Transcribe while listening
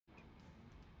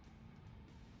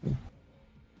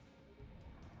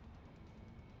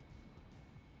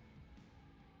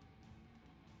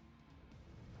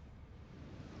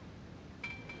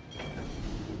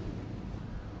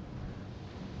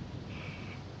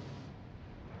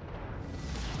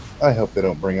I hope they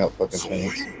don't bring out fucking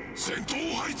tanks.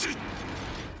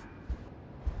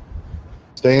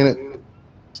 Stay in it.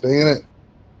 Stay in it.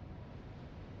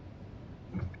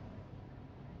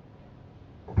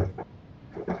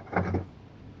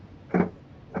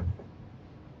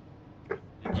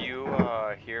 Did you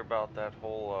hear about that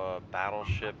whole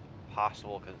battleship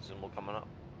possible consumable coming up?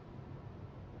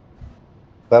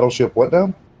 Battleship what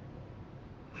now?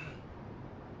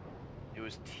 It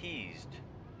was teased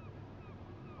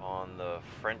on the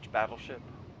French battleship.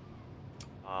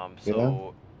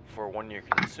 So for 1 year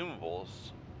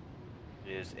consumables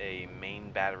is a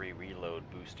main battery reload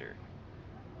booster.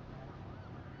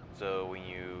 So when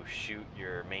you shoot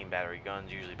your main battery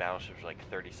guns, usually battleships are like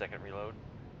 30-second reload.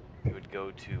 It would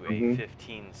go to a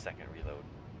 15-second reload.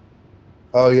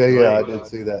 Oh yeah, I did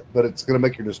see that. But it's gonna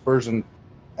make your dispersion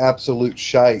absolute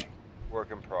shite.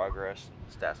 Work in progress.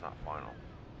 Stats not final.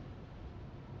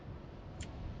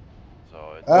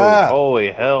 So it's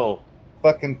holy hell!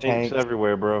 Fucking tanks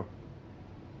everywhere, bro.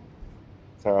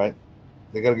 It's all right.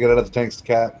 They gotta get out of the tanks to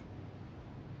cap.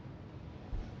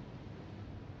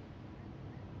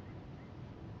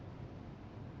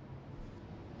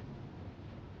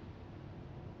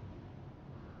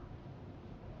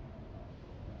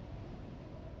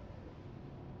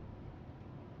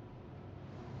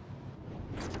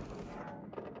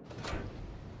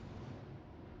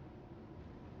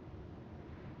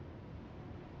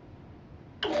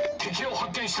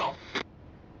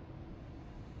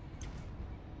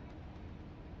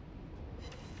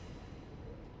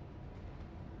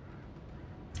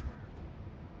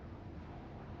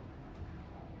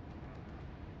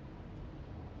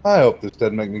 I hope this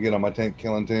doesn't make me get on my tank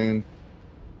killing tune.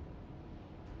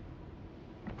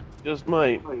 Just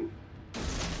might.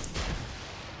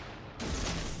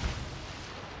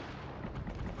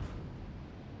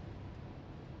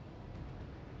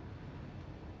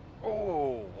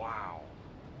 oh wow.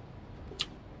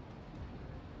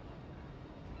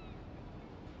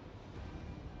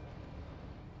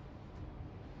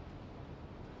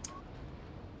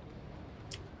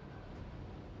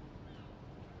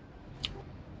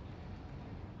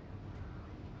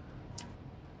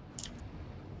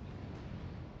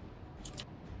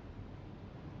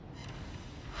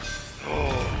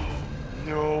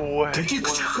 No way.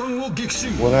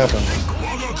 What happened?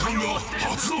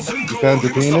 You found the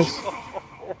penis?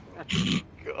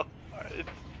 God.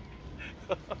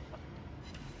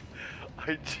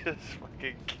 I just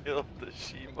fucking killed the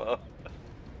Shima.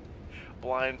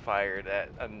 Blind fired at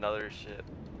another ship.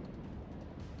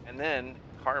 And then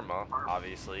Karma,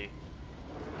 obviously,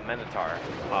 the Minotaur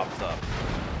pops up.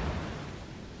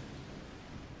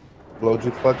 Blowed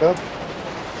you the fuck up?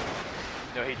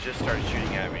 No, he just started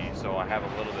shooting at me, so I have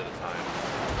a little bit of time.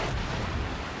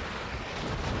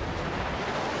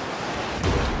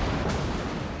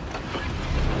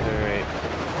 Alright.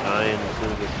 I am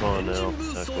through the spawn now.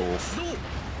 That's cool.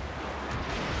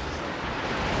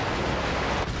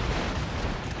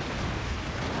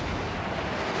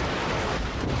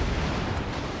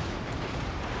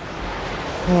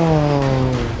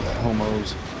 Oh,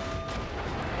 homos.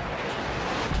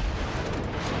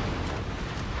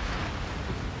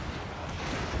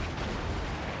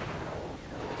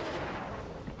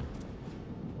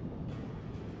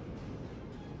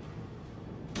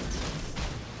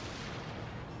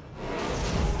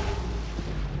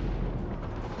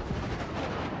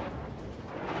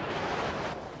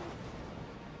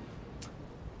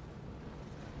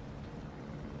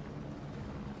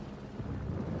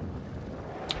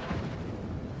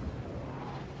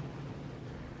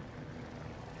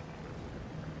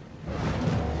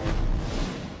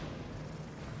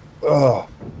 Ugh.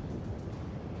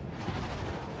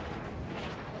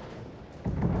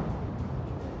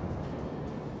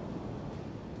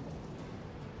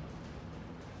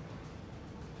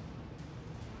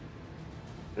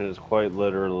 It is quite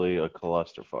literally a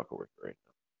clusterfuck over here right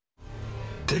now.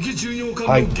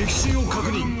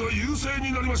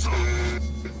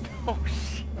 Oh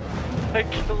shit. I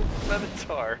killed the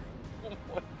Minotaur. Oh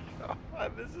my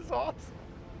god, this is awesome.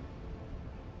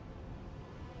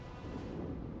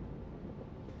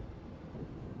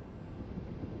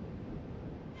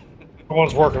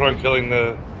 Someone's working on killing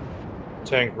the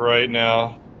tank right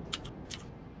now.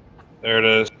 There it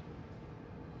is.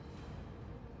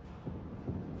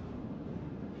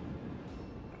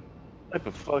 What type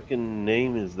of fucking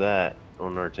name is that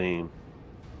on our team?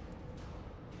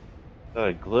 that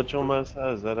a glitch on my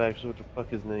side? Is that actually what the fuck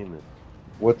his name is?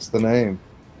 What's the name?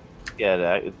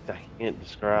 Yeah, I can't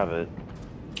describe it.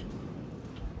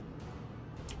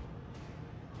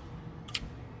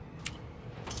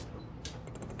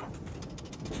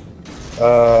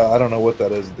 I don't know what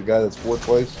that is. The guy that's fourth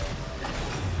place?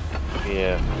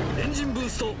 Yeah. Engine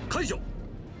boost 解除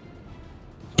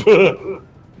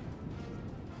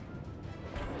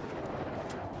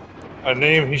A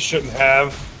name he shouldn't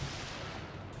have.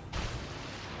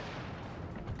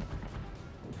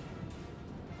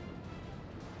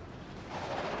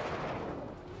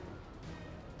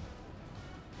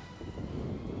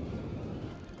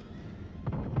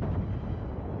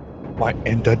 My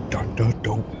and the thunder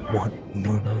don't want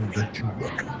none of let you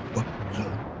rock but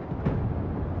love.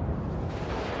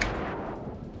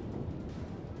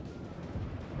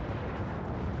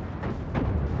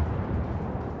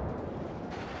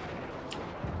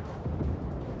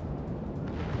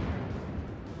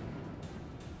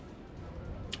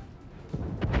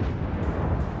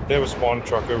 They have a spawn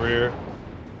truck over here.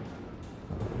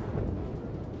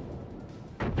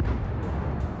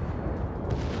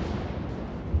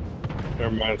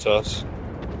 Never mind, it's us.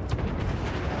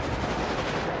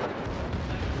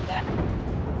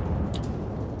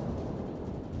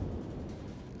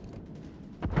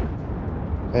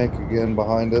 Tank again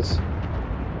behind us.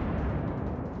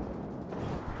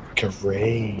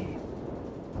 Great.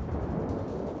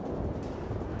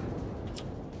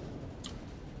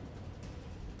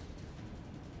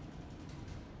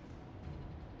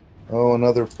 Oh,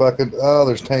 another fucking... Oh,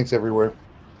 there's tanks everywhere.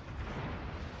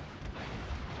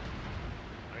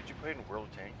 Aren't you playing World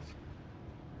of Tanks?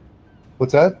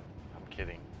 What's that? I'm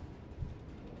kidding.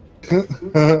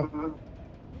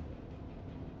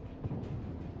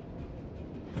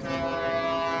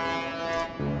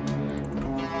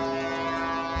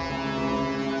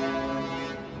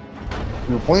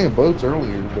 We were playing boats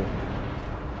earlier, but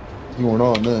you weren't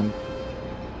on then.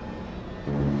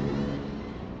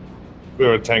 We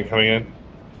have a tank coming in.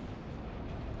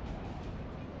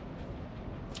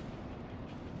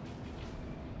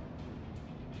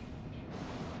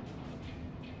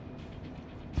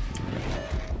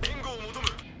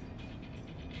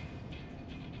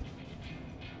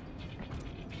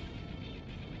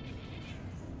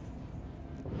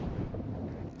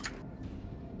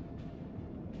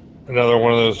 Another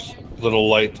one of those little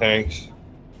light tanks.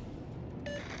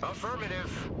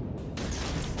 Affirmative.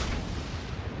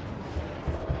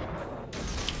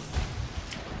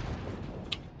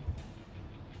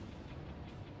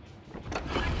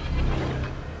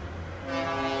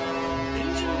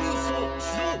 Engine boost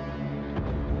始動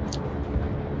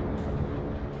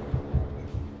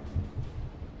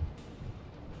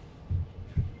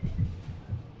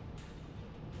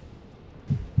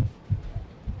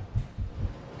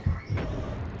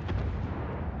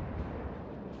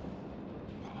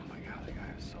Oh my god, that guy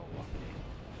is so lucky.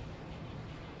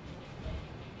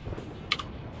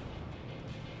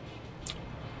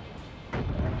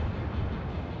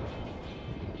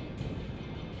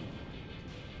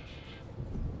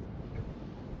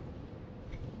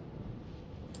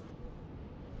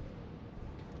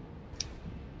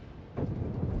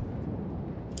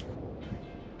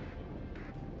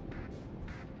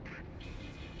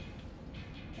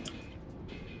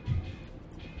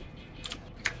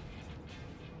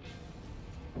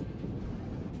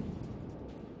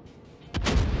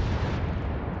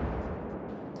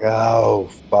 Oh,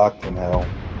 fucking hell.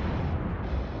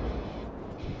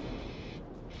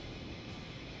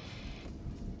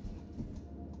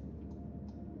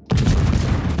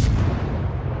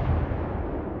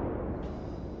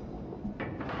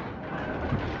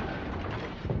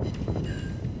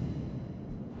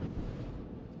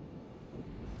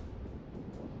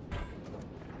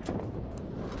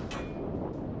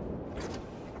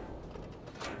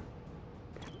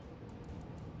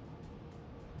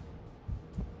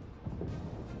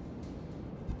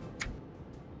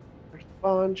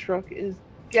 Spawn truck is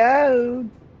go.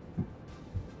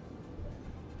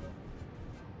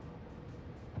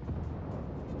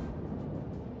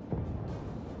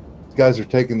 These guys are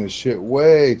taking this shit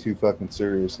way too fucking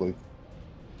seriously.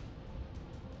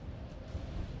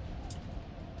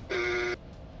 I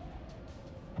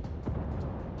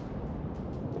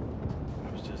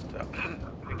was just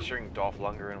picturing Dolph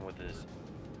Lundgren with his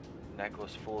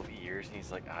necklace full of ears, and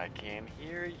he's like, I can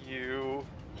hear you.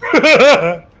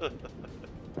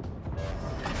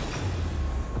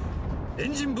 エ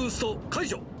ンジンブースト解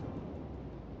除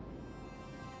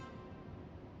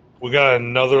We got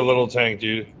another little tank,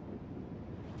 dude.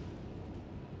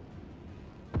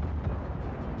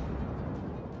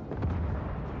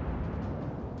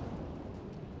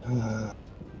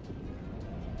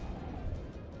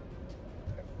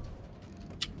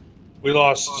 We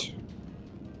lost.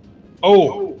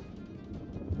 Oh!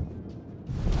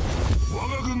 我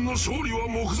が軍の勝利は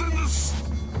目前です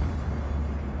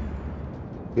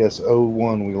Yes,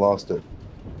 0-1, we lost it.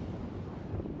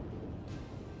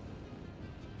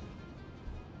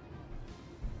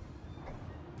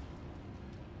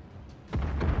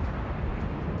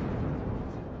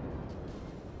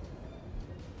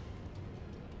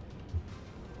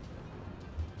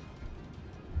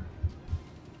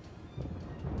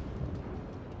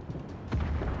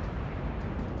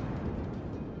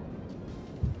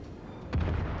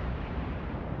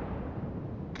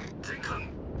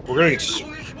 We're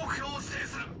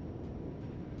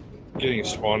getting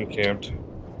spawn camped.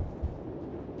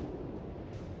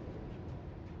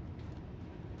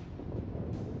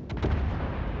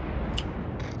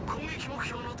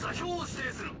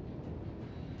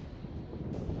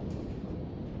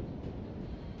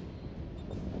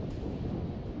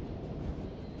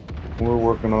 We're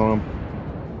working on them.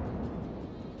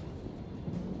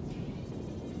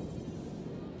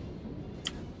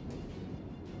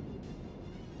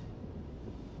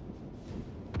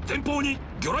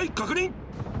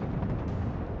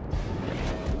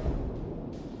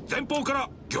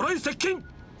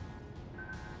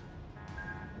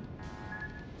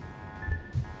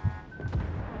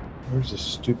 Where's this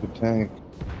stupid tank?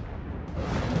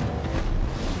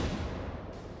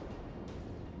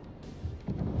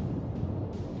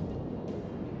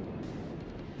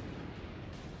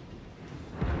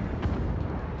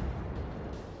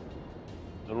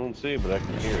 I don't see it, but I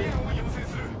can hear it.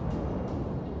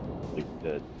 He's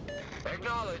dead.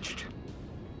 Acknowledged.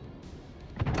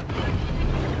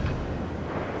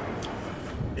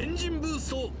 Engine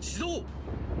boost 始動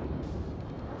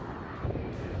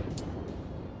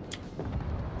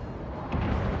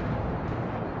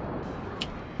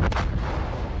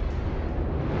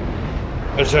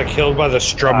I just got killed by the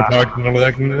strum dog. Remember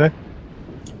that today?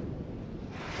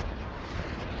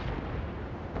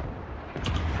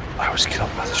 I was killed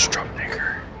by the strum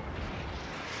nigger.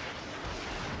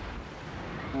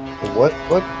 The what?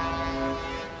 What?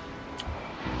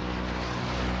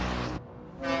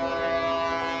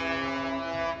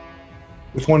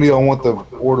 Which one do y'all want the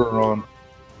order on?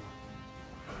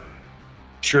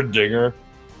 Sure, digger.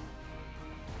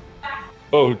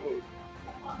 Oh.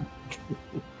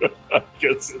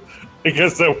 I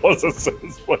guess that was a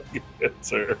satisfying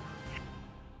answer.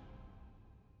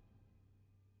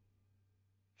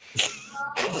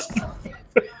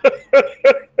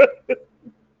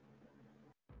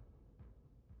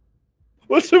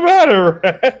 What's the matter,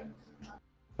 Rat?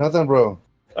 Nothing, bro.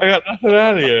 I got nothing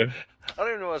out of you. I don't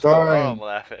even know what's going on. I'm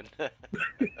laughing.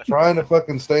 Trying to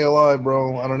fucking stay alive,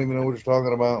 bro. I don't even know what you're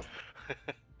talking about.